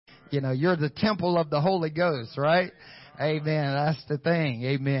You're the temple of the Holy Ghost, right? Amen. That's the thing.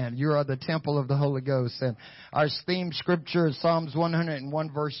 Amen. You are the temple of the Holy Ghost. And our theme scripture is Psalms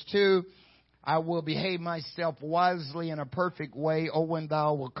 101 verse 2. I will behave myself wisely in a perfect way. Oh, when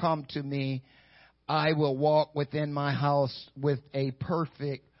thou wilt come to me, I will walk within my house with a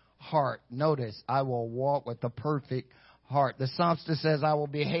perfect heart. Notice, I will walk with a perfect heart. The psalmist says, I will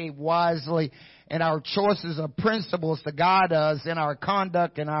behave wisely in our choices of principles to guide us in our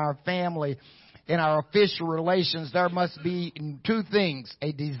conduct, in our family, in our official relations. There must be two things,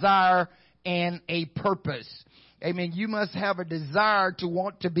 a desire and a purpose. Amen. You must have a desire to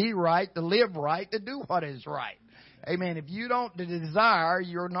want to be right, to live right, to do what is right. Amen. If you don't desire,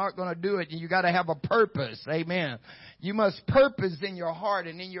 you're not going to do it. You got to have a purpose. Amen. You must purpose in your heart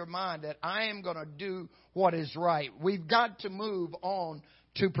and in your mind that I am going to do what is right. We've got to move on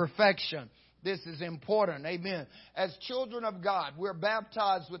to perfection. This is important. Amen. As children of God, we're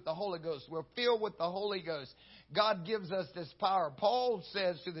baptized with the Holy Ghost. We're filled with the Holy Ghost. God gives us this power. Paul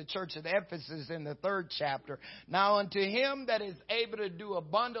says to the church at Ephesus in the 3rd chapter, now unto him that is able to do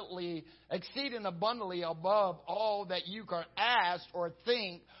abundantly, exceeding abundantly above all that you can ask or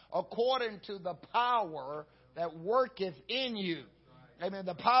think, according to the power that worketh in you. Amen.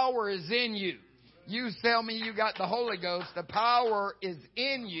 The power is in you. You tell me you got the Holy Ghost. The power is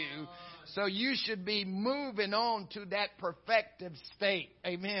in you. So you should be moving on to that perfective state.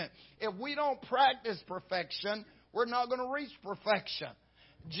 Amen. If we don't practice perfection, we're not going to reach perfection.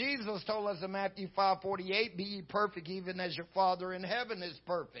 Jesus told us in Matthew 5:48, be ye perfect even as your Father in heaven is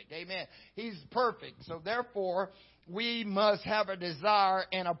perfect. Amen. He's perfect. So therefore, we must have a desire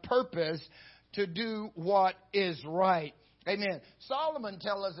and a purpose to do what is right. Amen. Solomon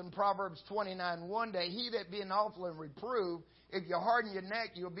tells us in Proverbs 29, one day, he that being awful and reproved, if you harden your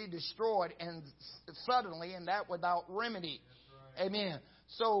neck, you'll be destroyed and suddenly, and that without remedy. Right. Amen.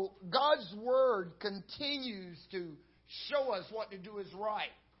 So God's Word continues to show us what to do is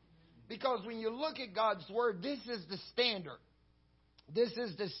right. Because when you look at God's Word, this is the standard. This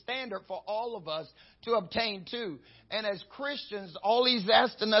is the standard for all of us to obtain to. And as Christians, all He's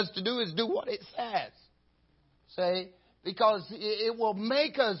asking us to do is do what it says. See? Because it will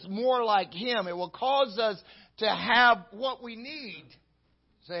make us more like Him. It will cause us to have what we need.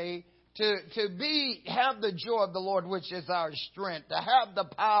 See? To have the joy of the Lord, which is our strength. To have the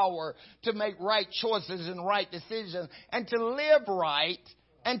power to make right choices and right decisions. And to live right.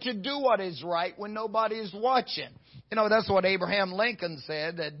 And to do what is right when nobody is watching. You know, that's what Abraham Lincoln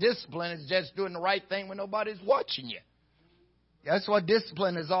said. That discipline is just doing the right thing when nobody's watching you. That's what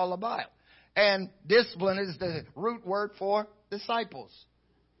discipline is all about. And discipline is the root word for disciples.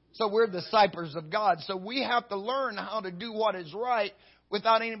 So we're disciples of God. So we have to learn how to do what is right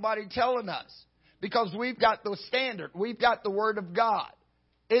without anybody telling us. Because we've got the standard. We've got the Word of God.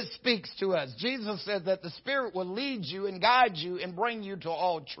 It speaks to us. Jesus said that the Spirit will lead you and guide you and bring you to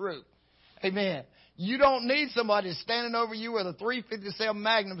all truth. Amen. You don't need somebody standing over you with a .357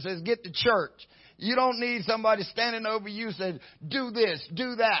 Magnum says, get to church. You don't need somebody standing over you and says, do this,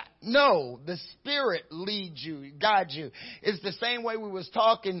 do that. No, the Spirit leads you, guides you. It's the same way we was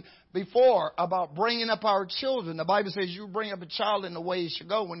talking before about bringing up our children. The Bible says you bring up a child in the way he should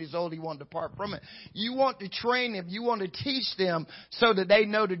go. When he's old, he won't depart from it. You want to train them. You want to teach them so that they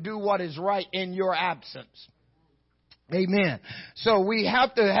know to do what is right in your absence. Amen. So we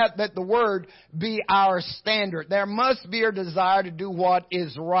have to have that the Word be our standard. There must be a desire to do what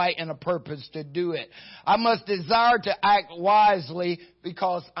is right and a purpose to do it. I must desire to act wisely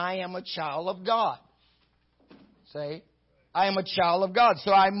because I am a child of God. Say, I am a child of God.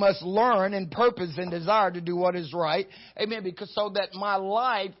 So I must learn and purpose and desire to do what is right. Amen. Because so that my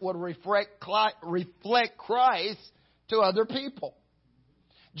life would reflect Christ to other people.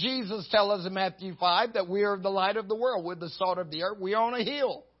 Jesus tells us in Matthew 5 that we are the light of the world. We're the salt of the earth. We are on a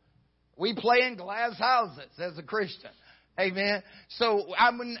hill. We play in glass houses as a Christian. Amen. So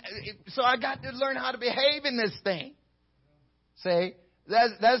I got to learn how to behave in this thing. See,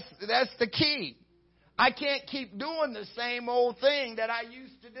 that's the key. I can't keep doing the same old thing that I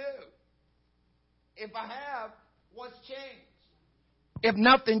used to do. If I have, what's changed? If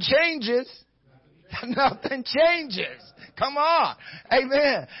nothing changes, nothing changes. Come on.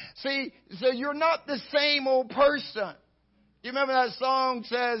 Amen. See, so you're not the same old person. You remember that song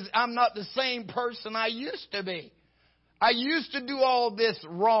says, I'm not the same person I used to be. I used to do all this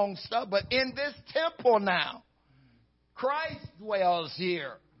wrong stuff, but in this temple now, Christ dwells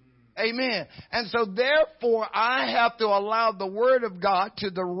here. Amen. And so therefore, I have to allow the Word of God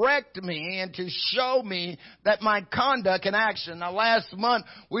to direct me and to show me that my conduct and action. Now last month,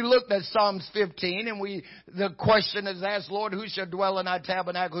 we looked at Psalms 15 and the question is asked, Lord, who shall dwell in thy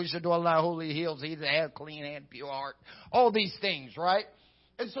tabernacle? Who shall dwell in thy holy hills? He that hath clean hand, pure heart. All these things, right?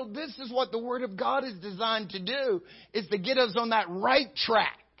 And so this is what the Word of God is designed to do, is to get us on that right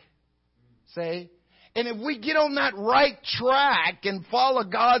track. See? And if we get on that right track and follow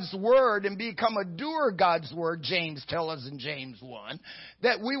God's Word and become a doer of God's Word, James tells us in James 1,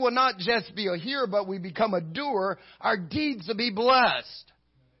 that we will not just be a hearer, but we become a doer, our deeds will be blessed.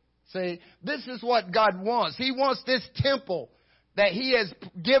 See, this is what God wants. He wants this temple that He has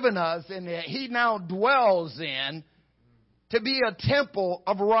given us and that He now dwells in to be a temple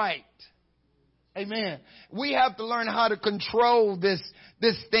of right. Amen. We have to learn how to control this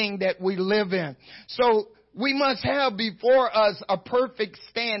thing that we live in. So we must have before us a perfect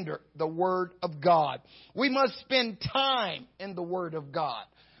standard, the Word of God. We must spend time in the Word of God.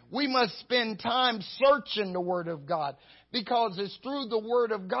 We must spend time searching the Word of God, because it's through the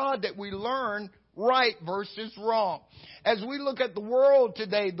Word of God that we learn right versus wrong. As we look at the world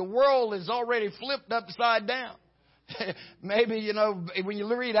today, the world is already flipped upside down. Maybe, when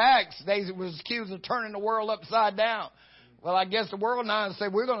you read Acts, they was accused of turning the world upside down. Well, I guess the world now say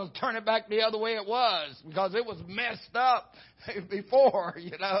we're going to turn it back the other way it was, because it was messed up before,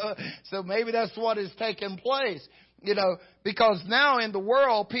 So maybe that's what is taking place, because now in the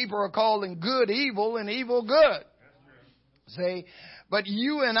world people are calling good evil and evil good. See? But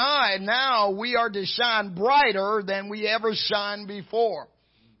you and I, now we are to shine brighter than we ever shined before.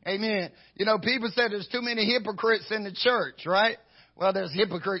 Amen. People say there's too many hypocrites in the church, right? Well, there's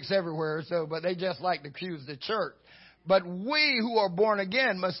hypocrites everywhere, but they just like to accuse the church. But we who are born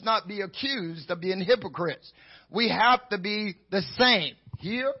again must not be accused of being hypocrites. We have to be the same.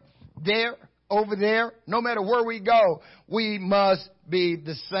 Here, there, over there, no matter where we go, we must be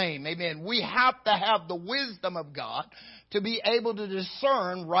the same. Amen. We have to have the wisdom of God to be able to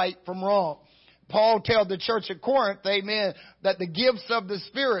discern right from wrong. Paul tells the church at Corinth, amen, that the gifts of the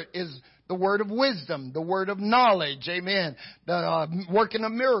Spirit is the word of wisdom, the word of knowledge, amen, the working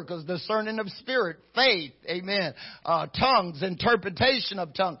of miracles, discerning of spirit, faith, amen, tongues, interpretation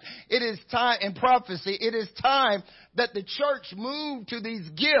of tongues. It is time, in prophecy, it is time that the church move to these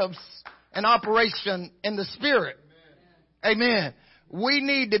gifts and operation in the Spirit. Amen. We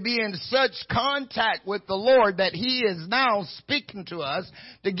need to be in such contact with the Lord that He is now speaking to us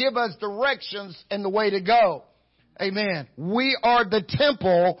to give us directions and the way to go. Amen. We are the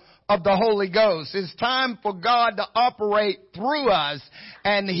temple of the Holy Ghost. It's time for God to operate through us,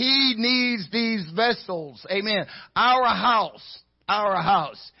 and He needs these vessels. Amen. Our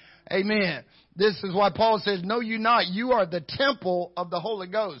house. Amen. This is why Paul says, know you not, you are the temple of the Holy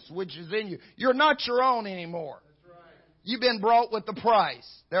Ghost, which is in you. You're not your own anymore. You've been brought with the price.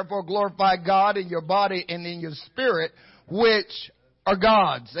 Therefore, glorify God in your body and in your spirit, which are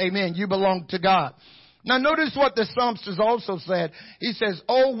God's. Amen. You belong to God. Now, notice what the psalmist has also said. He says,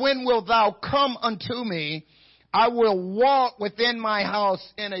 oh, when wilt thou come unto me? I will walk within my house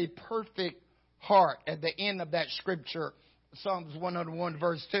in a perfect heart. At the end of that scripture, Psalms 101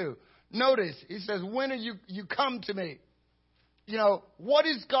 verse 2. Notice, he says, when are you come to me? What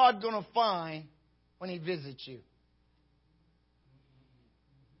is God going to find when He visits you?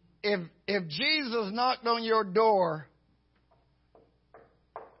 If Jesus knocked on your door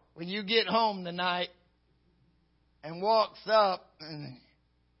when you get home tonight and walks up,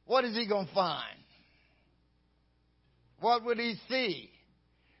 what is He going to find? What would He see?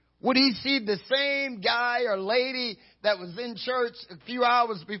 Would He see the same guy or lady that was in church a few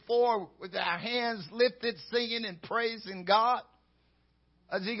hours before with our hands lifted, singing and praising God?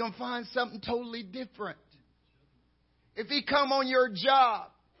 Or is He going to find something totally different? If He come on your job,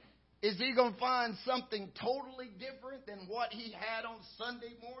 is He going to find something totally different than what He had on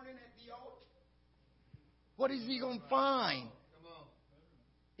Sunday morning at the altar? What is He going to find?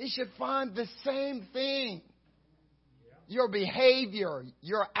 He should find the same thing. Your behavior,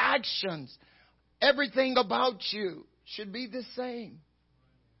 your actions, everything about you should be the same.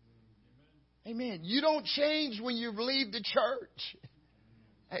 Amen. You don't change when you leave the church.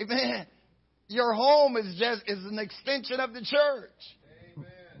 Amen. Your home is an extension of the church.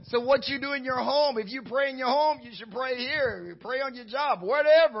 So what you do in your home, if you pray in your home, you should pray here. You pray on your job.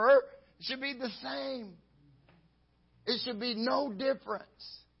 Whatever, it should be the same. It should be no difference.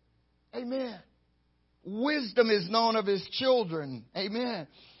 Amen. Wisdom is known of His children. Amen.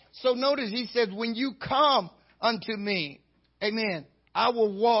 So notice He said, when you come unto me, amen, I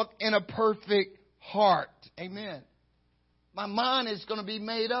will walk in a perfect heart. Amen. My mind is going to be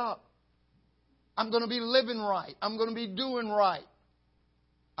made up. I'm going to be living right. I'm going to be doing right.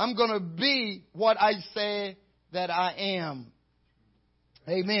 I'm going to be what I say that I am.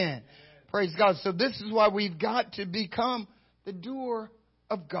 Amen. Praise God. So this is why we've got to become the doer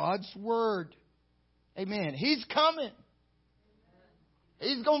of God's word. Amen. He's coming.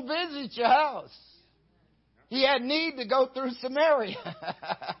 He's going to visit your house. He had need to go through Samaria.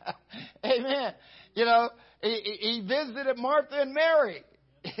 Amen. You know, he visited Martha and Mary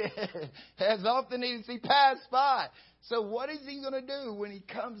as often as he passed by. So what is he going to do when he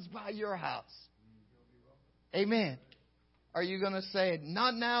comes by your house? Amen. Are you going to say,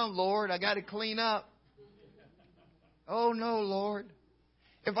 not now, Lord, I got to clean up? Oh, no, Lord.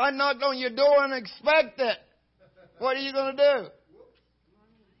 If I knocked on your door unexpected, what are you going to do?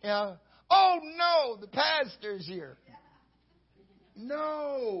 You know, oh, no, the pastor's here.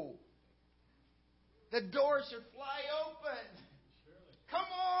 No. The door should fly open. Come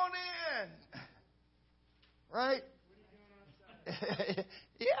on in. Right?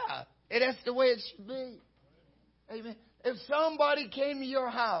 Yeah. That's the way it should be. Amen. If somebody came to your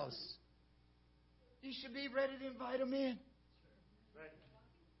house, you should be ready to invite them in.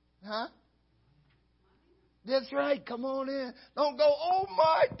 Huh? That's right. Come on in. Don't go, oh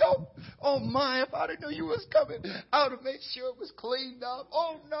my, if I'd have knew you was coming, I would have made sure it was cleaned up.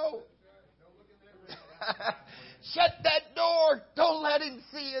 Oh no. Shut that door. Don't let him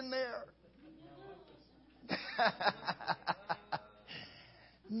see in there.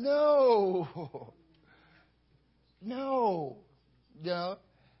 No. No. No.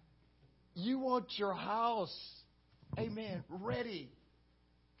 You want your house, amen, ready.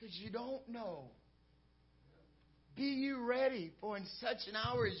 Because you don't know. Be you ready, for in such an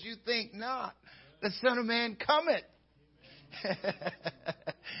hour as you think not, the Son of Man cometh.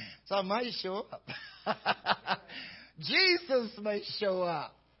 So I might show up. Jesus may show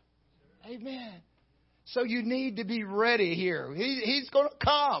up. Amen. So you need to be ready here. He's going to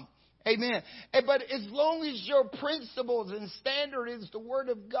come. Amen. But as long as your principles and standard is the Word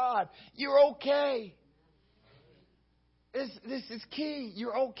of God, you're okay. This is key.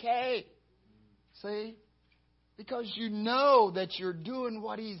 You're okay. See? Because you know that you're doing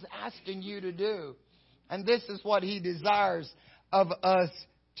what He's asking you to do. And this is what He desires of us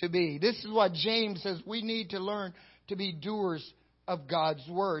to be. This is what James says we need to learn to be doers of God's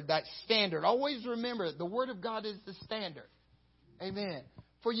Word. That standard. Always remember, the Word of God is the standard. Amen.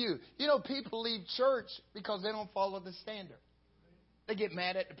 For you. You know, people leave church because they don't follow the standard. They get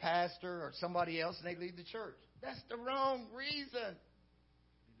mad at the pastor or somebody else and they leave the church. That's the wrong reason.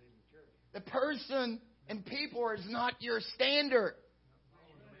 The person and people is not your standard.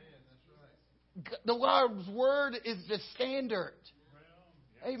 The Lord's Word is the standard.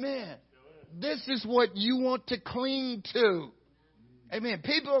 Amen. This is what you want to cling to. Amen.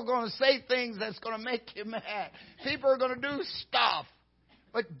 People are going to say things that's going to make you mad. People are going to do stuff.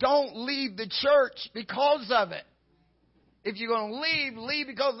 But don't leave the church because of it. If you're going to leave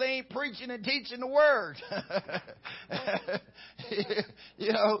because they ain't preaching and teaching the Word.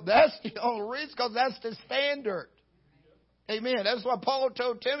 You know, that's the only reason, because that's the standard. Amen. That's what Paul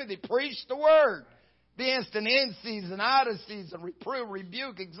told Timothy. Preach the Word. Be instant in season, out of season, reprove,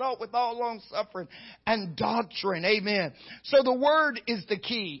 rebuke, exalt with all long suffering and doctrine. Amen. So the Word is the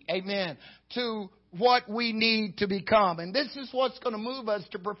key. Amen. To what we need to become. And this is what's going to move us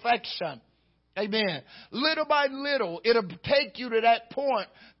to perfection. Amen. Little by little, it'll take you to that point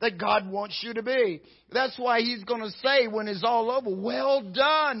that God wants you to be. That's why He's going to say when it's all over, well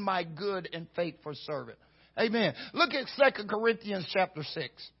done, my good and faithful servant. Amen. Look at 2 Corinthians chapter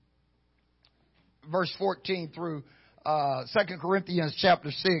 6, verse 14 through 2 Corinthians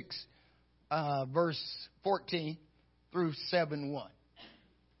chapter 6, verse 14 through 7:1.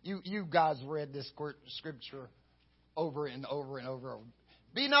 You guys read this scripture over and over and over.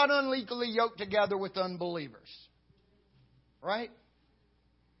 Be not unequally yoked together with unbelievers. Right?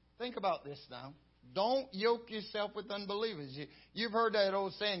 Think about this now. Don't yoke yourself with unbelievers. You've heard that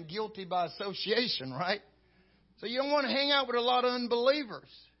old saying, guilty by association, right? So you don't want to hang out with a lot of unbelievers.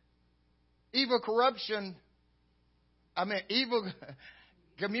 Evil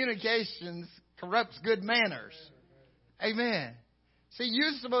communications corrupts good manners. Amen. See,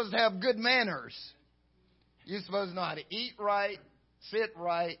 you're supposed to have good manners. You're supposed to know how to eat right, sit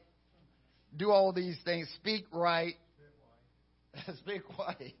right, do all these things, speak right. Speak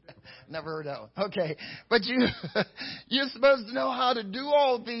white. Never heard that one. Okay. But you're supposed to know how to do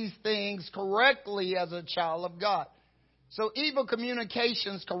all these things correctly as a child of God. So evil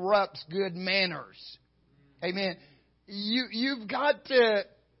communications corrupts good manners. Amen. You've got to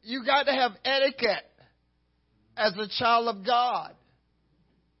have etiquette as a child of God.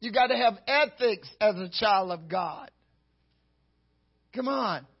 You got to have ethics as a child of God. Come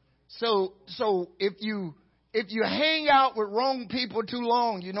on. So if you hang out with wrong people too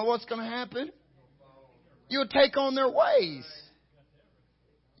long, you know what's going to happen? You'll take on their ways.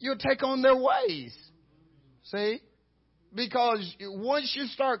 You'll take on their ways. See? Because once you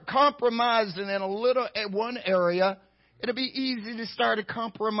start compromising in one area, it'll be easy to start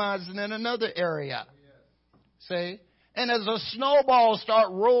compromising in another area. See? And as a snowball start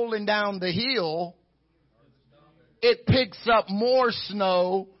rolling down the hill, it picks up more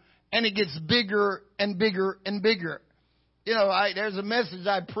snow and it gets bigger and bigger and bigger. You know, there's a message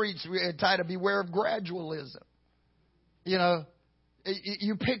I preach entitled Beware of Gradualism. You know,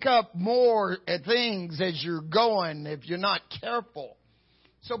 you pick up more things as you're going if you're not careful.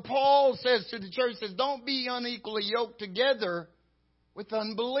 So Paul says to the church, says, don't be unequally yoked together with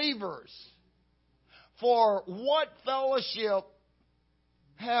unbelievers. For what fellowship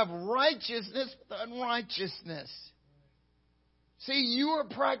have righteousness with unrighteousness? See, you are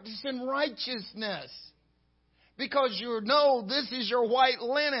practicing righteousness. Because you know this is your white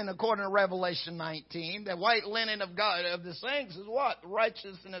linen, according to Revelation 19. The white linen of God, of the saints, is what? The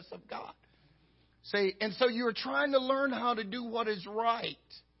righteousness of God. See, and so you're trying to learn how to do what is right.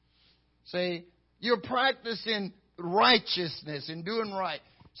 See, you're practicing righteousness and doing right.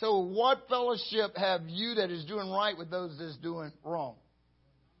 So what fellowship have you that is doing right with those that's doing wrong?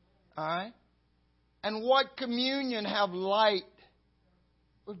 All right? And what communion have light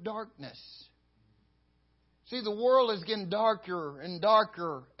with darkness? See, the world is getting darker and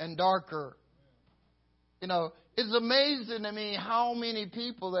darker and darker. You know, it's amazing to me how many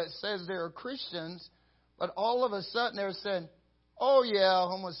people that says they're Christians, but all of a sudden they're saying, oh yeah,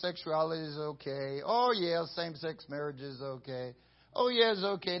 homosexuality is okay. Oh yeah, same-sex marriage is okay. Oh yeah, it's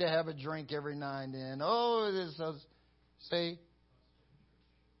okay to have a drink every now and then. Oh, this is, see,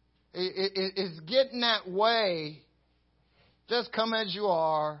 it's getting that way. Just come as you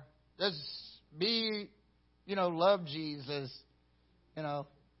are. Just be, love Jesus.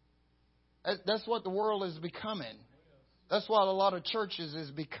 That's what the world is becoming. That's what a lot of churches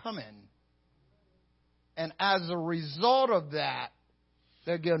is becoming. And as a result of that,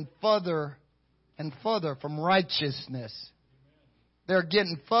 they're getting further and further from righteousness. They're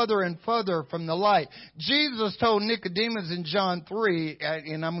getting further and further from the light. Jesus told Nicodemus in John 3,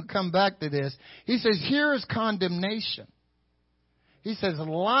 and I'm going to come back to this. He says, here is condemnation. He says,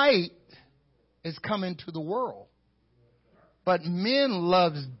 light is come into the world. But men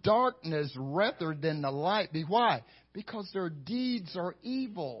loves darkness rather than the light. Why? Because their deeds are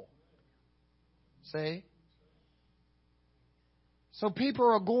evil. See? So people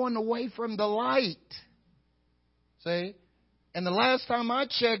are going away from the light. See? And the last time I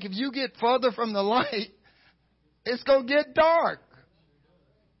checked, if you get further from the light, it's going to get dark.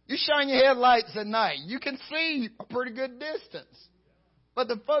 You shine your headlights at night, you can see a pretty good distance. But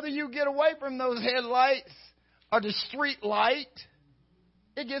the further you get away from those headlights or the street light,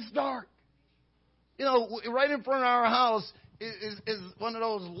 it gets dark. Right in front of our house is one of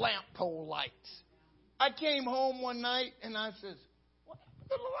those lamp pole lights. I came home one night and I says, what happened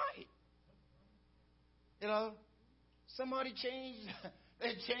to the light? Somebody changed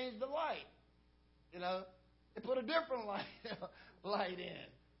the light. They put a different light in.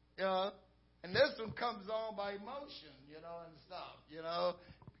 And this one comes on by emotion, and stuff,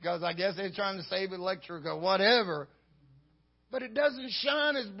 because I guess they're trying to save electric or whatever. But it doesn't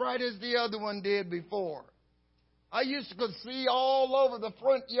shine as bright as the other one did before. I used to could see all over the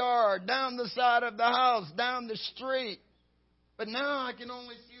front yard, down the side of the house, down the street. But now I can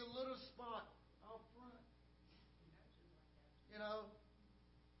only see a little spot out front.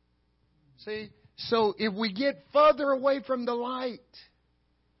 See, so if we get further away from the light,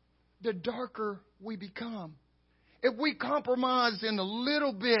 the darker we become. If we compromise in a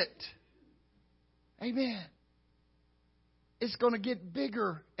little bit, amen, it's going to get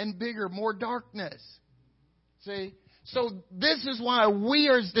bigger and bigger, more darkness. See? So this is why we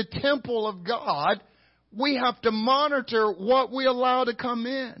as the temple of God, we have to monitor what we allow to come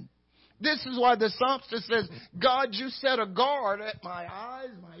in. This is why the psalmist says, God, you set a guard at my eyes,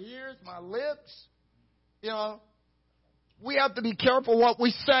 my ears, my lips. We have to be careful what we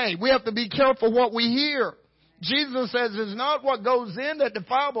say. We have to be careful what we hear. Jesus says it's not what goes in that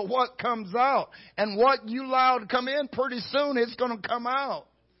defiles, but what comes out. And what you allow to come in, pretty soon it's going to come out.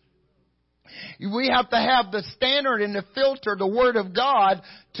 We have to have the standard and the filter, the Word of God,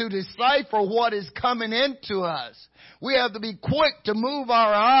 to decipher what is coming into us. We have to be quick to move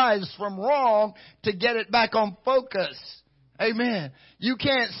our eyes from wrong to get it back on focus. Amen. You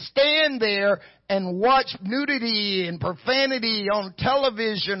can't stand there and watch nudity and profanity on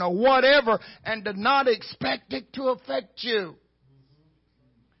television or whatever and to not expect it to affect you.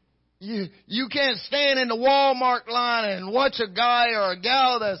 You can't stand in the Walmart line and watch a guy or a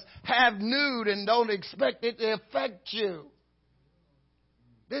gal that's half nude and don't expect it to affect you.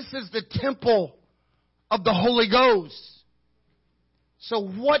 This is the temple of the Holy Ghost. So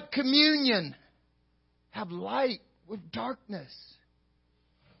what communion? Have light with darkness.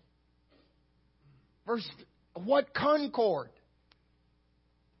 What concord?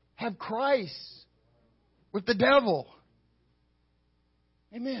 Have Christ with the devil.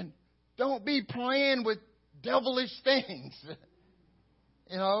 Amen. Don't be playing with devilish things.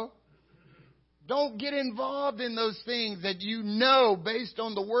 You know? Don't get involved in those things that you know based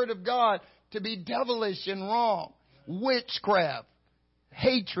on the Word of God to be devilish and wrong. Witchcraft,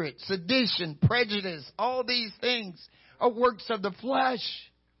 hatred, sedition, prejudice, all these things are works of the flesh.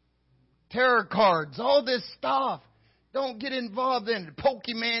 Tarot cards, all this stuff. Don't get involved in it.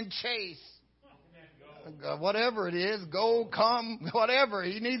 Pokemon chase. Whatever it is, go, come, whatever.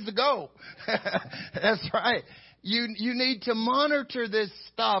 He needs to go. That's right. You need to monitor this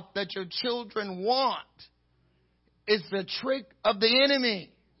stuff that your children want. It's the trick of the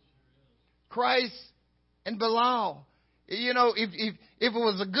enemy. Christ and Belial. You know, if it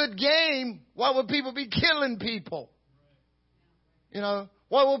was a good game, why would people be killing people? You know,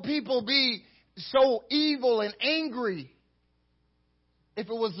 why would people be so evil and angry if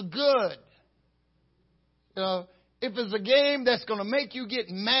it was good? You know, if it's a game that's going to make you get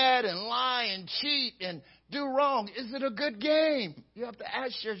mad and lie and cheat and do wrong, is it a good game? You have to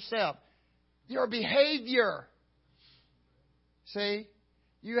ask yourself, your behavior. See?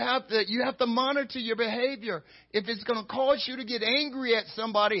 You have to monitor your behavior. If it's going to cause you to get angry at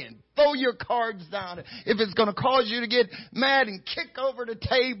somebody and throw your cards down, if it's going to cause you to get mad and kick over the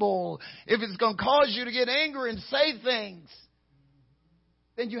table, if it's going to cause you to get angry and say things,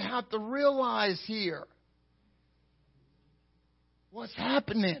 then you have to realize here what's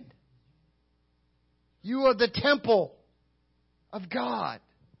happening. You are the temple of God.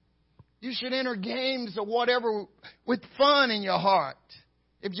 You should enter games or whatever with fun in your heart.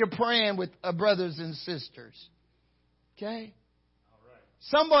 If you're praying with brothers and sisters. Okay? All right.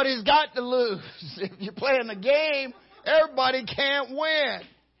 Somebody's got to lose. If you're playing the game, everybody can't win.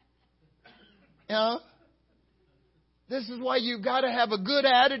 You know? This is why you've got to have a good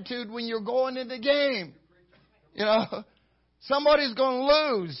attitude when you're going in the game. You know? Somebody's going to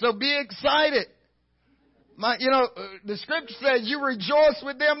lose, so be excited. The scripture says you rejoice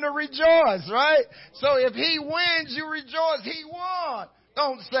with them to rejoice, right? So if he wins, you rejoice. He won.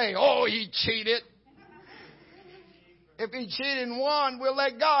 Don't say, oh, he cheated. If he cheated and won, we'll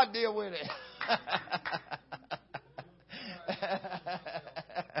let God deal with it.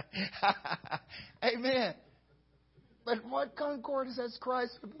 Amen. But what concord has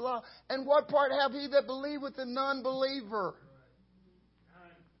Christ with love? And what part have he that believeth the non-believer?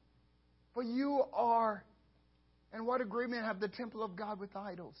 For you are, and what agreement have the temple of God with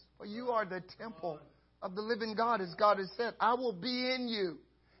idols? For you are the temple of the living God, as God has said, I will be in you,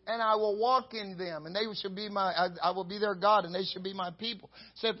 and I will walk in them, and they shall be I will be their God, and they shall be my people,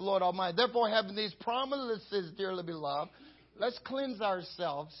 saith the Lord Almighty. Therefore, having these promises, dearly beloved, let's cleanse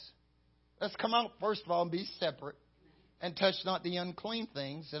ourselves. Let's come out, first of all, and be separate, and touch not the unclean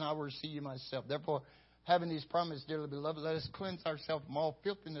things, and I will receive you myself. Therefore, having these promises, dearly beloved, let us cleanse ourselves from all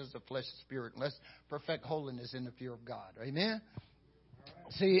filthiness of flesh and spirit, and let's perfect holiness in the fear of God. Amen?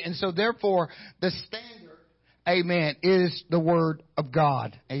 See, and so therefore, the standard, amen, is the Word of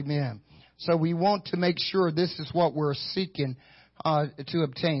God. Amen. So we want to make sure this is what we're seeking to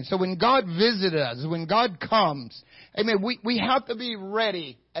obtain. So when God visits us, when God comes, amen, we have to be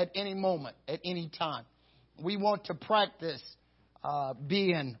ready at any moment, at any time. We want to practice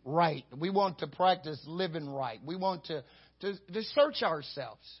being right. We want to practice living right. We want to search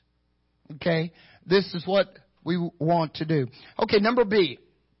ourselves. Okay? This is what we want to do. Okay, number B.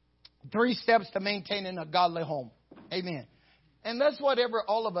 3 steps to maintaining a godly home. Amen. And that's whatever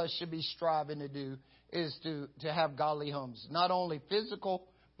all of us should be striving to do, is to have godly homes. Not only physical,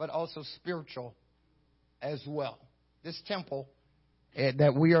 but also spiritual as well. This temple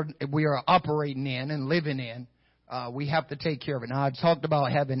that we are operating in and living in, we have to take care of it. Now, I talked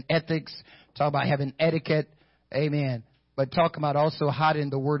about having ethics, talked about having etiquette. Amen. But talk about also hiding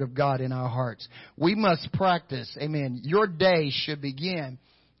the Word of God in our hearts. We must practice. Amen. Your day should begin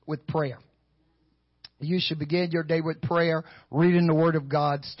with prayer. You should begin your day with prayer, reading the Word of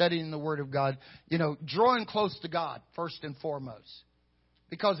God, studying the Word of God, drawing close to God first and foremost.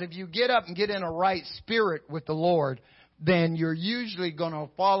 Because if you get up and get in a right spirit with the Lord, then you're usually going to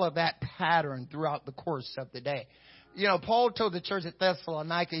follow that pattern throughout the course of the day. You know, Paul told the church at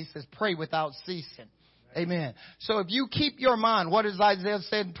Thessalonica, he says, pray without ceasing. Amen. So if you keep your mind, what does Isaiah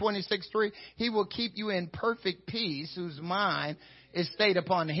said in 26:3? He will keep you in perfect peace, whose mind is stayed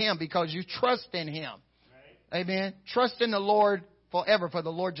upon Him, because you trust in Him. Amen. Trust in the Lord forever, for the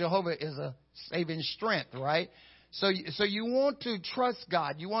Lord Jehovah is a saving strength, right? So you want to trust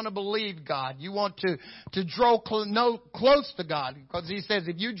God. You want to believe God. You want to draw close to God, because He says,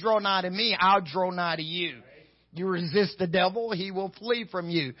 if you draw nigh to me, I'll draw nigh to you. You resist the devil, he will flee from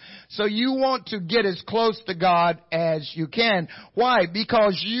you. So you want to get as close to God as you can. Why?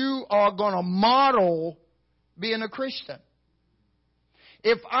 Because you are going to model being a Christian.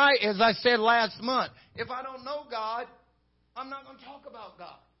 As I said last month, if I don't know God, I'm not going to talk about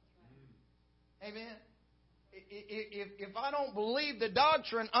God. Amen. If I don't believe the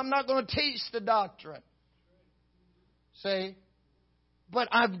doctrine, I'm not going to teach the doctrine. See? But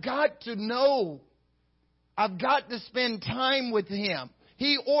I've got to know. I've got to spend time with Him.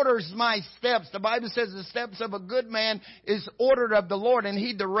 He orders my steps. The Bible says the steps of a good man is ordered of the Lord, and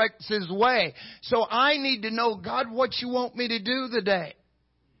He directs his way. So I need to know, God, what you want me to do today.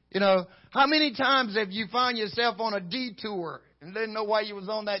 You know, how many times have you found yourself on a detour and didn't know why you was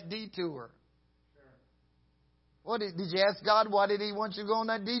on that detour? What did you ask God, why did He want you to go on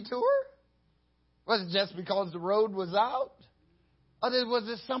that detour? Was it just because the road was out? Or was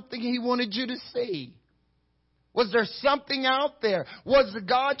it something He wanted you to see? Was there something out there? Was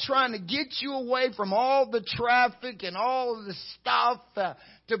God trying to get you away from all the traffic and all of the stuff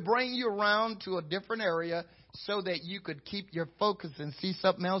to bring you around to a different area so that you could keep your focus and see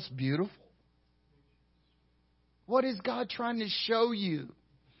something else beautiful? What is God trying to show you?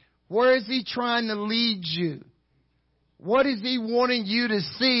 Where is He trying to lead you? What is He wanting you to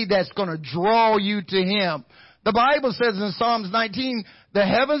see that's going to draw you to Him? The Bible says in Psalms 19, the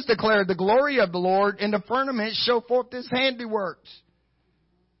heavens declare the glory of the Lord, and the firmament show forth His handiworks.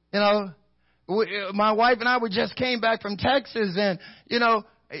 You know, my wife and I just came back from Texas, and, you know,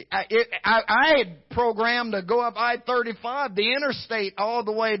 I had programmed to go up I-35, the interstate, all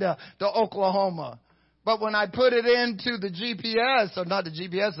the way to Oklahoma. But when I put it into the GPS, or not the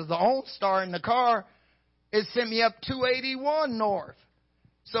GPS, it's the OnStar in the car, it sent me up 281 north.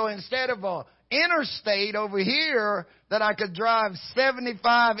 So instead of a interstate over here that I could drive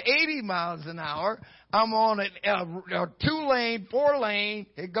 75, 80 miles an hour, I'm on a 2-lane, 4-lane.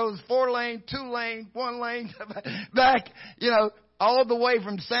 It goes 4-lane, 2-lane, 1-lane back, you know, all the way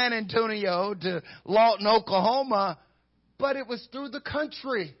from San Antonio to Lawton, Oklahoma. But it was through the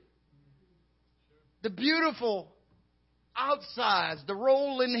country. The beautiful outsides, the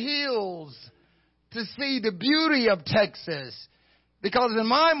rolling hills, to see the beauty of Texas. Because in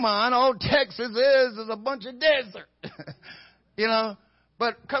my mind, all Texas is a bunch of desert. You know,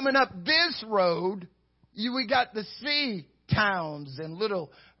 but coming up this road, we got to see towns and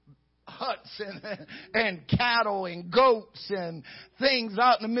little huts and cattle and goats and things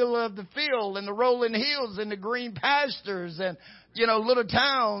out in the middle of the field and the rolling hills and the green pastures and, you know, little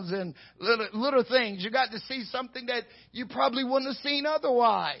towns and little things. You got to see something that you probably wouldn't have seen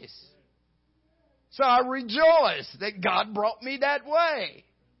otherwise. So I rejoice that God brought me that way.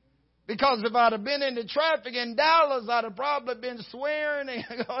 Because if I'd have been in the traffic in Dallas, I'd have probably been swearing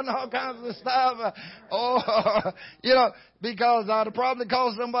and going all kinds of stuff. Or, you know, because I'd have probably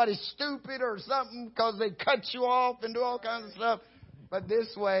called somebody stupid or something because they cut you off and do all kinds of stuff. But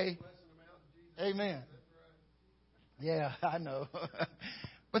this way, amen. Yeah, I know.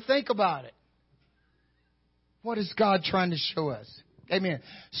 But think about it. What is God trying to show us? Amen.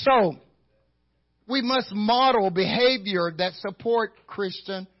 So, we must model behavior that support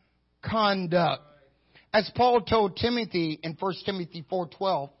Christian conduct. As Paul told Timothy in 1 Timothy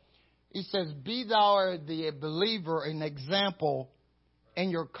 4:12, he says, be thou the believer an example in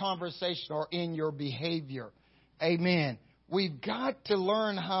your conversation or in your behavior. Amen. We've got to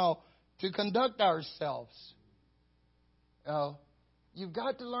learn how to conduct ourselves. You've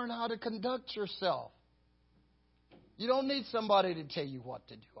got to learn how to conduct yourself. You don't need somebody to tell you what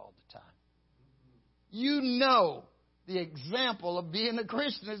to do all the time. You know the example of being a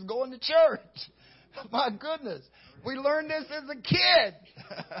Christian is going to church. My goodness. We learned this as a kid.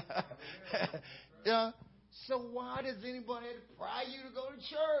 Yeah. So why does anybody pry you to go to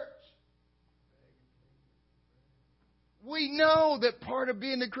church? We know that part of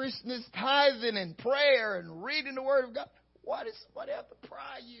being a Christian is tithing and prayer and reading the Word of God. Why does somebody have to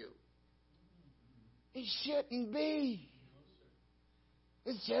pry you? It shouldn't be.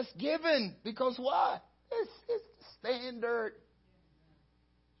 It's just given. Because why? It's the standard.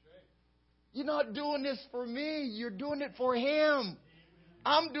 You're not doing this for me. You're doing it for Him.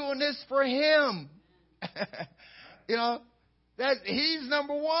 I'm doing this for Him. You know, that He's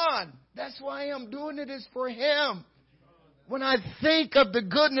number one. That's why I'm doing it is for Him. When I think of the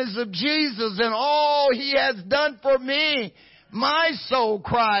goodness of Jesus and all He has done for me, my soul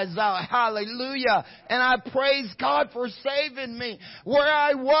cries out, hallelujah. And I praise God for saving me. Where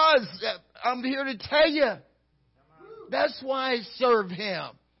I was, I'm here to tell you. That's why I serve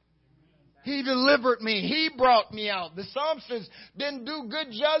Him. He delivered me. He brought me out. The psalmist didn't do good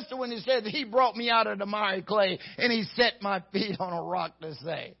justice when he said He brought me out of the miry clay and He set my feet on a rock to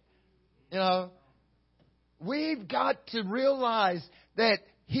say. You know, we've got to realize that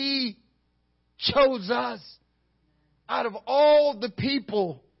He chose us out of all the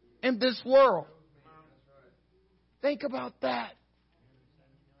people in this world. Think about that.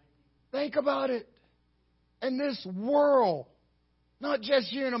 Think about it. In this world, not just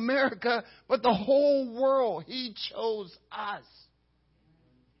here in America, but the whole world, He chose us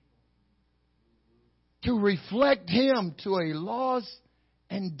to reflect Him to a lost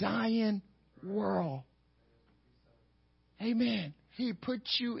and dying world. Amen. He put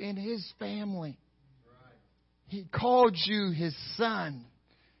you in His family. He called you His son,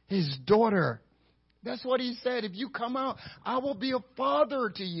 His daughter. That's what He said. If you come out, I will be a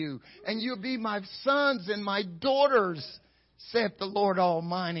father to you, and you'll be my sons and my daughters, saith the Lord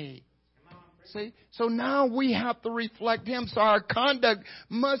Almighty. See? So now we have to reflect Him. So our conduct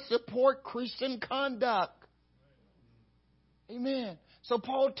must support Christian conduct. Amen. So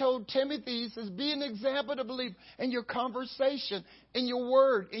Paul told Timothy, he says, be an example to believe in your conversation, in your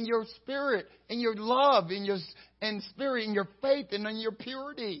word, in your spirit, in your love, in your spirit, in your faith, and in your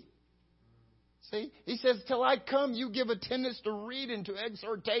purity. See? He says, till I come, you give attendance to reading, to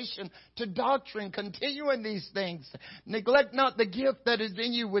exhortation, to doctrine. Continue in these things. Neglect not the gift that is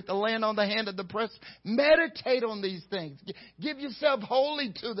in you with the laying on the hand of the press. Meditate on these things. Give yourself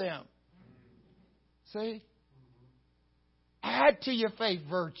wholly to them. See? Add to your faith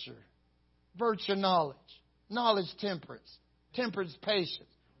virtue. Virtue knowledge. Knowledge temperance. Temperance patience.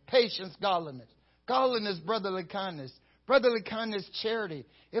 Patience godliness. Godliness brotherly kindness. Brotherly kindness charity.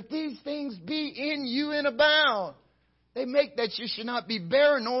 If these things be in you and abound, they make that you should not be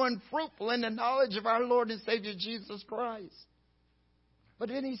barren or unfruitful in the knowledge of our Lord and Savior Jesus Christ. But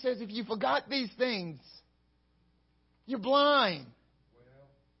then he says, if you forgot these things, you're blind.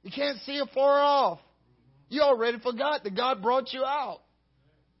 You can't see afar off. You already forgot that God brought you out.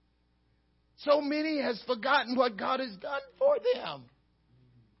 So many has forgotten what God has done for them.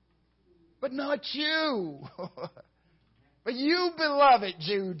 But not you. But you, beloved,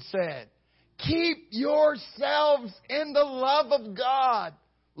 Jude said, keep yourselves in the love of God,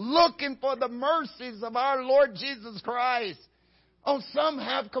 looking for the mercies of our Lord Jesus Christ. Oh, some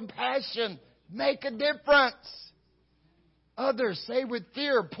have compassion. Make a difference. Others say with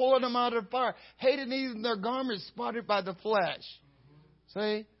fear, pulling them out of the fire, hating even their garments spotted by the flesh.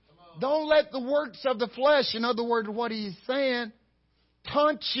 See? Don't let the works of the flesh, in other words, what he's saying,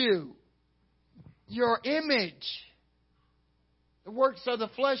 taunt you. Your image. The works of the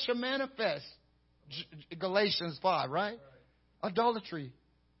flesh are manifest. Galatians 5, right? Idolatry,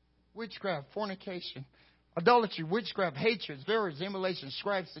 witchcraft, fornication. Idolatry, witchcraft, hatreds, variance, emulation,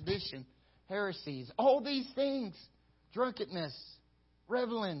 strife, sedition, heresies. All these things. Drunkenness,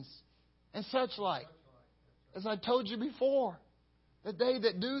 revelings, and such like. As I told you before, that they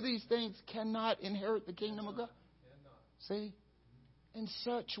that do these things cannot inherit the kingdom of God. See? And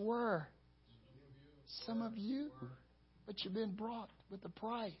such were some of you. But you've been brought with a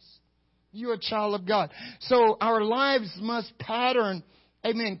price. You're a child of God. So our lives must pattern,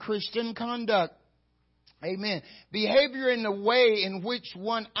 amen, Christian conduct. Amen. Behavior in the way in which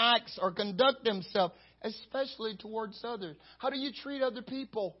one acts or conduct himself, especially towards others. How do you treat other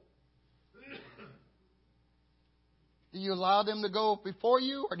people? Do you allow them to go before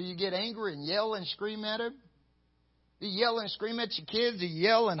you, or do you get angry and yell and scream at them? Do you yell and scream at your kids? Do you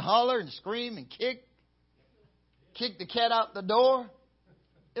yell and holler and scream and kick? Kick the cat out the door?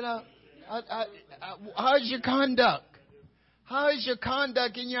 You know, how's your conduct? How is your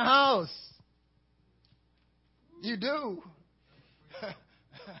conduct in your house? You do.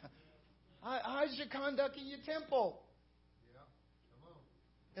 How's your conduct in your temple?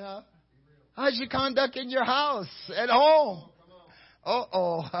 Yeah. How's your conduct in your house, at home?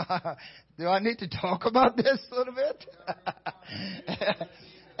 Uh-oh. Do I need to talk about this a little bit?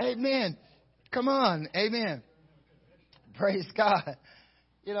 Amen. Come on. Amen. Praise God.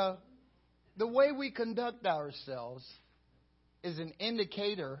 You know, the way we conduct ourselves is an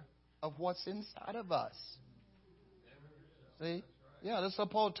indicator of what's inside of us. See? Yeah, that's what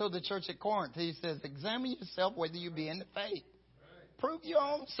Paul told the church at Corinth. He says, examine yourself whether you be in the faith. Prove your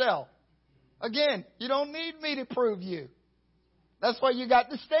own self. Again, you don't need me to prove you. That's why you got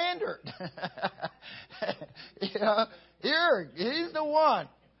the standard. You know, here, he's the one.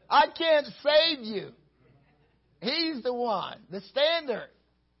 I can't save you. He's the one. The standard.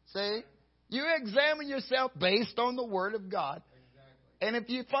 See? You examine yourself based on the Word of God. And if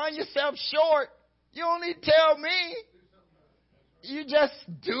you find yourself short, you don't need to tell me. You just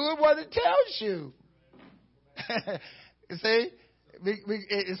do what it tells you. See?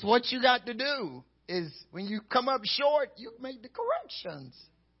 It's what you got to do. Is when you come up short, you make the corrections.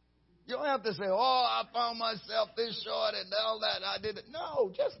 You don't have to say, oh, I found myself this short and all that. I did it. No,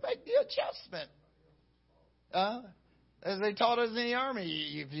 just make the adjustment. As they taught us in the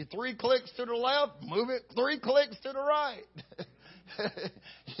Army, if you 3 clicks to the left, move it 3 clicks to the right.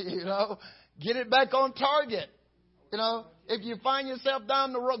 You know, get it back on target. You know, if you find yourself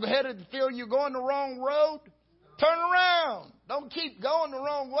down the road, headed to feel you're going the wrong road, turn around. Don't keep going the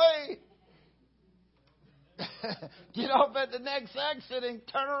wrong way. Get off at the next exit and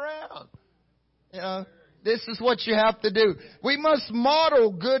turn around. You know, this is what you have to do. We must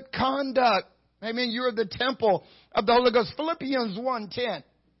model good conduct. Amen. You're the temple of the Holy Ghost. Philippians 1:10.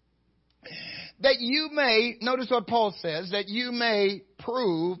 That you may, notice what Paul says, that you may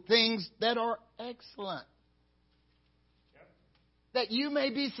prove things that are excellent. That you may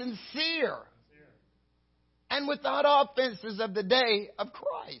be sincere and without offenses of the day of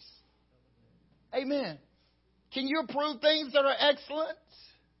Christ. Amen. Can you approve things that are excellent?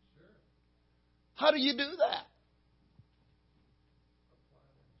 How do you do that?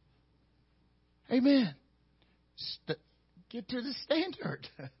 Amen. Get to the standard.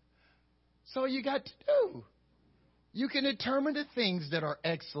 That's all you got to do. You can determine the things that are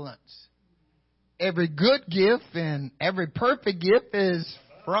excellent. Every good gift and every perfect gift is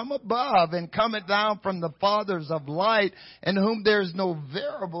from above and cometh down from the fathers of light, in whom there is no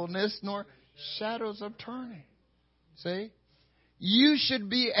variableness nor shadows of turning. See? You should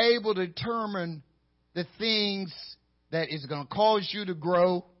be able to determine the things that is going to cause you to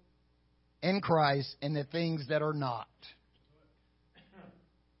grow in Christ and the things that are not.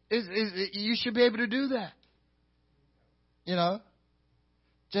 You should be able to do that. You know?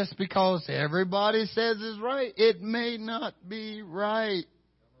 Just because everybody says it's right, it may not be right.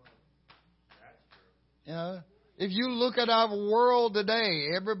 You know? If you look at our world today,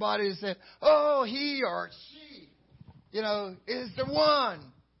 everybody says, oh, he or she, you know, is the one.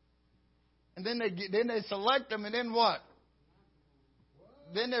 And then they select them, and then what?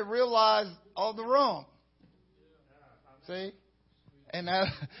 Then they realize all the wrong. See? And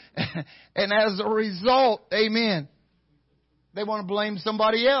as a result, amen, they want to blame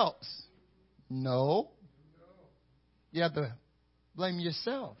somebody else. No. You have to blame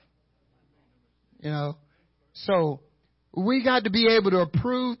yourself. You know? So, we got to be able to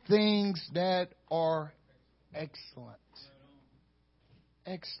approve things that are excellent.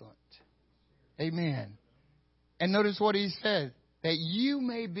 Excellent. Amen. And notice what he said, that you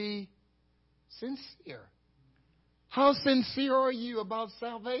may be sincere. How sincere are you about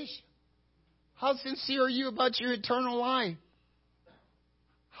salvation? How sincere are you about your eternal life?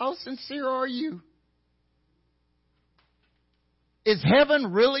 How sincere are you? Is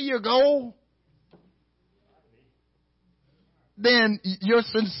heaven really your goal? Then you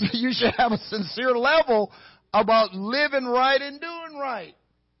should have a sincere level about living right and doing right.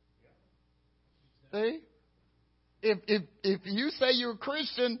 See? If you say you're a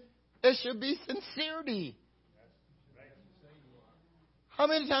Christian, there should be sincerity. How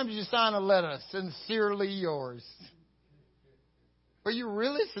many times did you sign a letter? Sincerely yours. Were you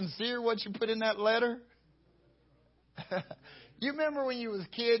really sincere what you put in that letter? You remember when you was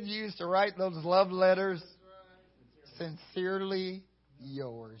a kid, you used to write those love letters? Sincerely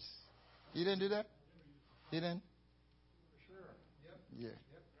yours. You didn't do that? You didn't? Yeah.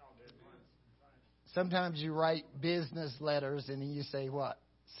 Sometimes you write business letters and then you say what?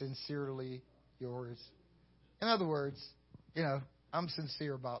 Sincerely yours. In other words, you know, I'm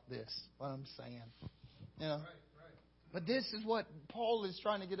sincere about this, what I'm saying. You know? But this is what Paul is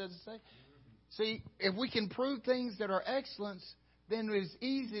trying to get us to say. See, if we can prove things that are excellence, then it's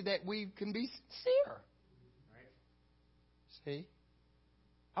easy that we can be sincere. See?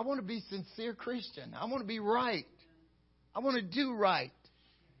 I want to be sincere Christian. I want to be right. I want to do right.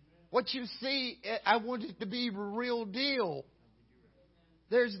 What you see, I want it to be real deal.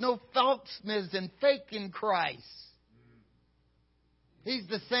 There's no falseness and fake in Christ. He's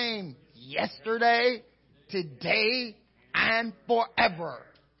the same yesterday, today, and forever.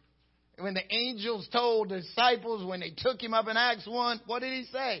 When the angels told the disciples, when they took him up in Acts 1, what did he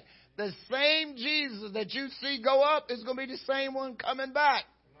say? The same Jesus that you see go up is going to be the same one coming back.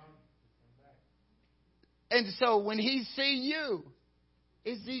 And so when he see you,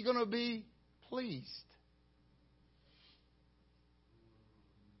 is he going to be pleased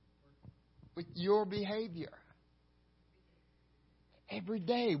with your behavior? Every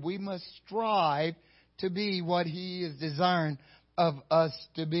day we must strive to be what he is desiring of us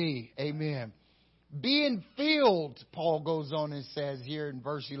to be. Amen. Being filled, Paul goes on and says here in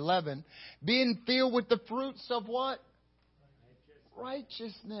verse 11, being filled with the fruits of what?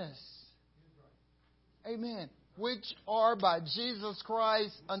 Righteousness. Amen. Which are by Jesus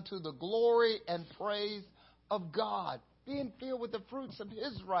Christ unto the glory and praise of God. Being filled with the fruits of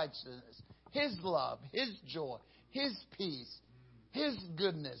his righteousness, his love, his joy, his peace, his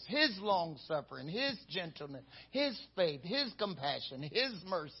goodness, his long-suffering, his gentleness, his faith, his compassion, his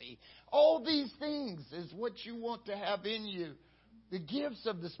mercy. All these things is what you want to have in you. The gifts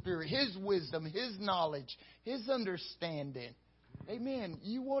of the Spirit, his wisdom, his knowledge, his understanding. Amen.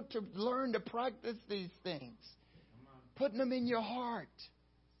 You want to learn to practice these things. Putting them in your heart.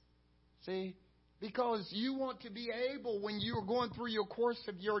 See? Because you want to be able, when you are going through your course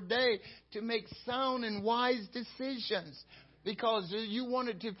of your day, to make sound and wise decisions. Because you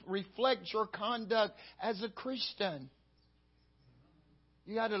wanted to reflect your conduct as a Christian.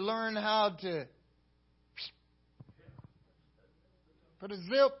 You got to learn how to put a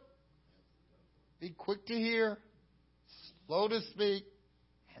zip, be quick to hear, slow to speak,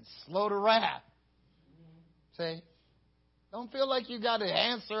 and slow to wrath. See? Don't feel like you got to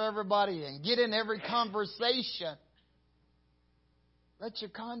answer everybody and get in every conversation. Let your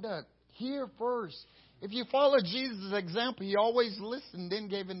conduct hear first. If you follow Jesus' example, he always listened, then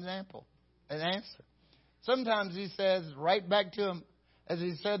gave an answer. Sometimes he says right back to him, as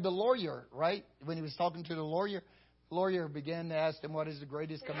he said the lawyer, right? When he was talking to the lawyer began to ask him what is the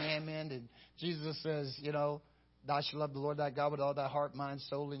greatest commandment. And Jesus says, thou shalt love the Lord thy God with all thy heart, mind,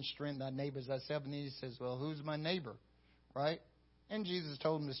 soul, and strength, thy neighbor as thyself. And he says, well, who's my neighbor? Right? And Jesus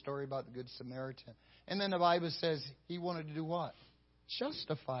told him the story about the Good Samaritan. And then the Bible says he wanted to do what?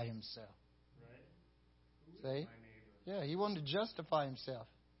 Justify himself. See? Yeah, he wanted to justify himself.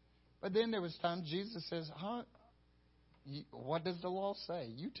 But then there was times Jesus says, what does the law say?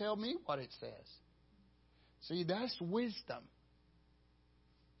 You tell me what it says. See, that's wisdom.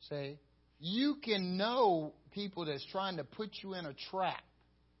 See? You can know people that's trying to put you in a trap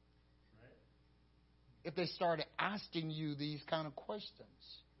if they started asking you these kind of questions.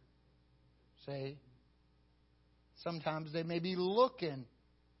 See? Sometimes they may be looking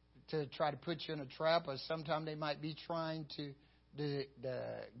to try to put you in a trap, or sometimes they might be trying to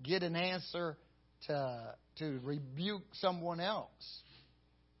get an answer to rebuke someone else.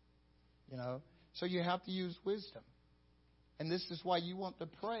 So you have to use wisdom. And this is why you want to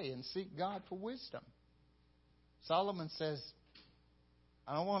pray and seek God for wisdom. Solomon says,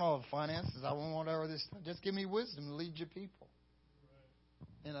 I don't want all the finances. I don't want all this stuff. Just give me wisdom to lead your people.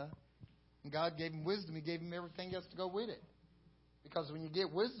 And God gave him wisdom. He gave him everything else to go with it. Because when you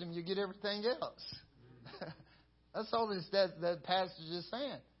get wisdom, you get everything else. That's all that passage is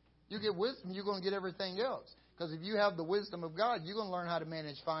saying. You get wisdom, you're going to get everything else. Because if you have the wisdom of God, you're going to learn how to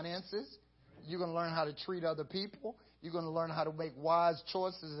manage finances. You're going to learn how to treat other people. You're going to learn how to make wise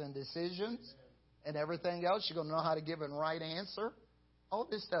choices and decisions and everything else. You're going to know how to give a right answer. All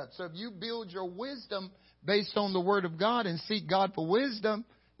this stuff. So if you build your wisdom based on the Word of God and seek God for wisdom,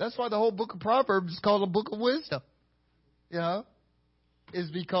 that's why the whole book of Proverbs is called a book of wisdom. Is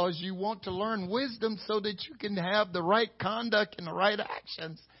because you want to learn wisdom so that you can have the right conduct and the right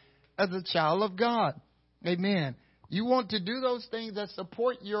actions as a child of God. Amen. You want to do those things that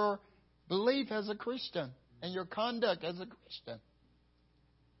support your belief as a Christian and your conduct as a Christian.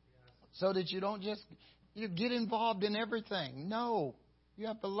 So that you don't just get involved in everything. No. You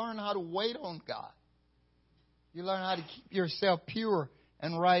have to learn how to wait on God. You learn how to keep yourself pure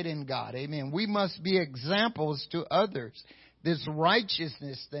and right in God. Amen. We must be examples to others. This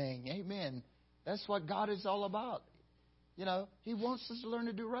righteousness thing. Amen. That's what God is all about. He wants us to learn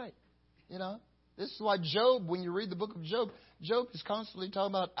to do right. This is why Job, when you read the book of Job, Job is constantly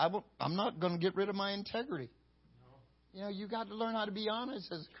talking about, I'm not going to get rid of my integrity. You got to learn how to be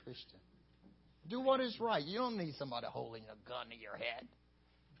honest as a Christian. Do what is right. You don't need somebody holding a gun to your head.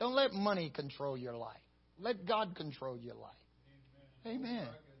 Don't let money control your life. Let God control your life. Amen.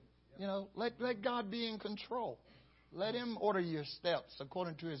 Let God be in control. Let him order your steps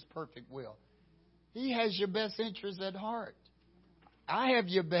according to his perfect will. He has your best interests at heart. I have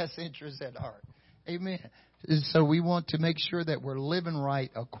your best interests at heart. Amen. So we want to make sure that we're living right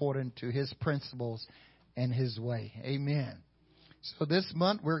according to His principles and His way. Amen. So this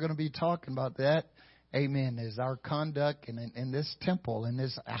month we're going to be talking about that. Amen. Is our conduct in this temple, in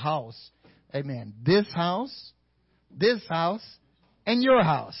this house. Amen. This house, and your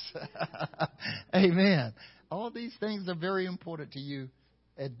house. Amen. All these things are very important to you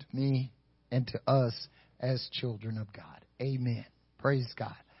and to me and to us as children of God. Amen. Praise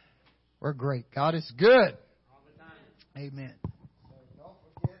God. We're great. God is good. All the time. Amen. So don't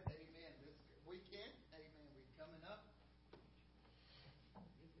forget, amen, this weekend, amen, we're coming up.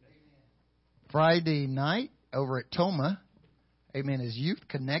 Amen. Friday night over at Toma, amen, is Youth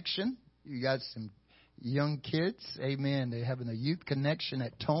Connection. You got some young kids, amen. They're having a Youth Connection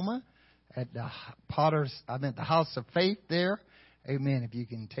at Toma at the the House of Faith there. Amen. If you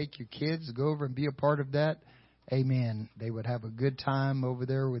can take your kids, go over and be a part of that. Amen. They would have a good time over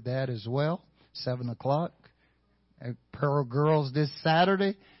there with that as well. 7:00. Pearl Girls this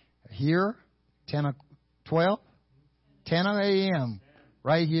Saturday here, 10 a.m.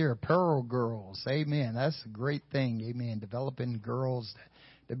 right here. Pearl Girls. Amen. That's a great thing. Amen. Developing girls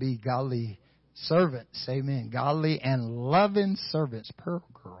to be godly servants. Amen. Godly and loving servants. Pearl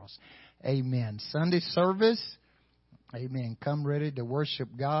Girls. Amen. Sunday service. Amen. Come ready to worship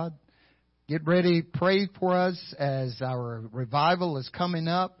God. Get ready. Pray for us as our revival is coming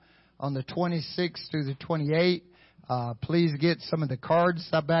up on the 26th through the 28th. Please get some of the cards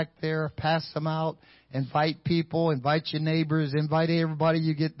back there. Pass them out. Invite people. Invite your neighbors. Invite everybody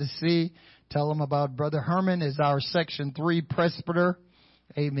you get to see. Tell them about Brother Herman is our Section 3 presbyter.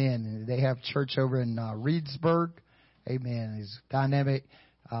 Amen. They have church over in Reedsburg. Amen. He's a dynamic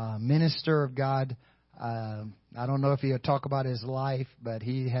minister of God. I don't know if he'll talk about his life, but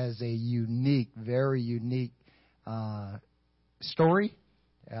he has a unique, very unique story.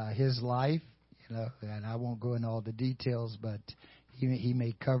 His life, and I won't go into all the details, but he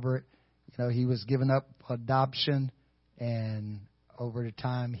may cover it. He was given up for adoption, and over the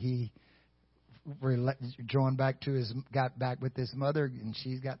time he got back with his mother, and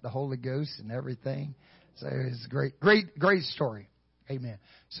she's got the Holy Ghost and everything. So it's great story. Amen.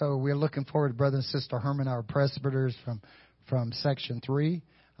 So we're looking forward to Brother and Sister Herman, our presbyters from Section 3.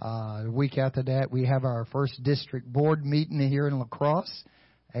 The week after that, we have our first district board meeting here in La Crosse.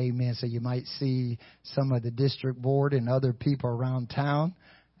 Amen. So you might see some of the district board and other people around town.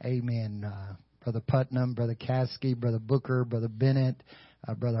 Amen. Brother Putnam, Brother Caskey, Brother Booker, Brother Bennett,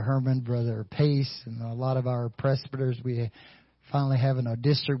 Brother Herman, Brother Pace, and a lot of our presbyters. We finally having a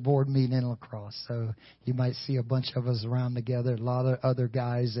district board meeting in La Crosse. So you might see a bunch of us around together. A lot of other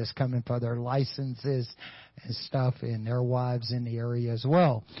guys that's coming for their licenses and stuff, and their wives in the area as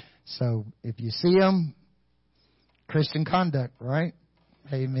well. So if you see them, Christian conduct, right?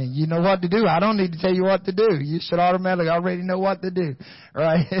 Amen. You know what to do. I don't need to tell you what to do. You should automatically already know what to do.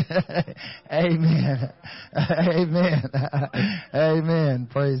 Right? Amen. Amen. Amen.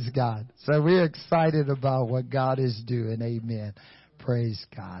 Praise God. So we're excited about what God is doing. Amen. Praise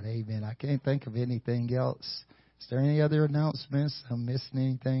God. Amen. I can't think of anything else. Is there any other announcements? I'm missing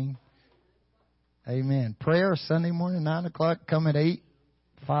anything? Amen. Prayer Sunday morning, 9:00. Come at 8,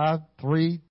 5, 3,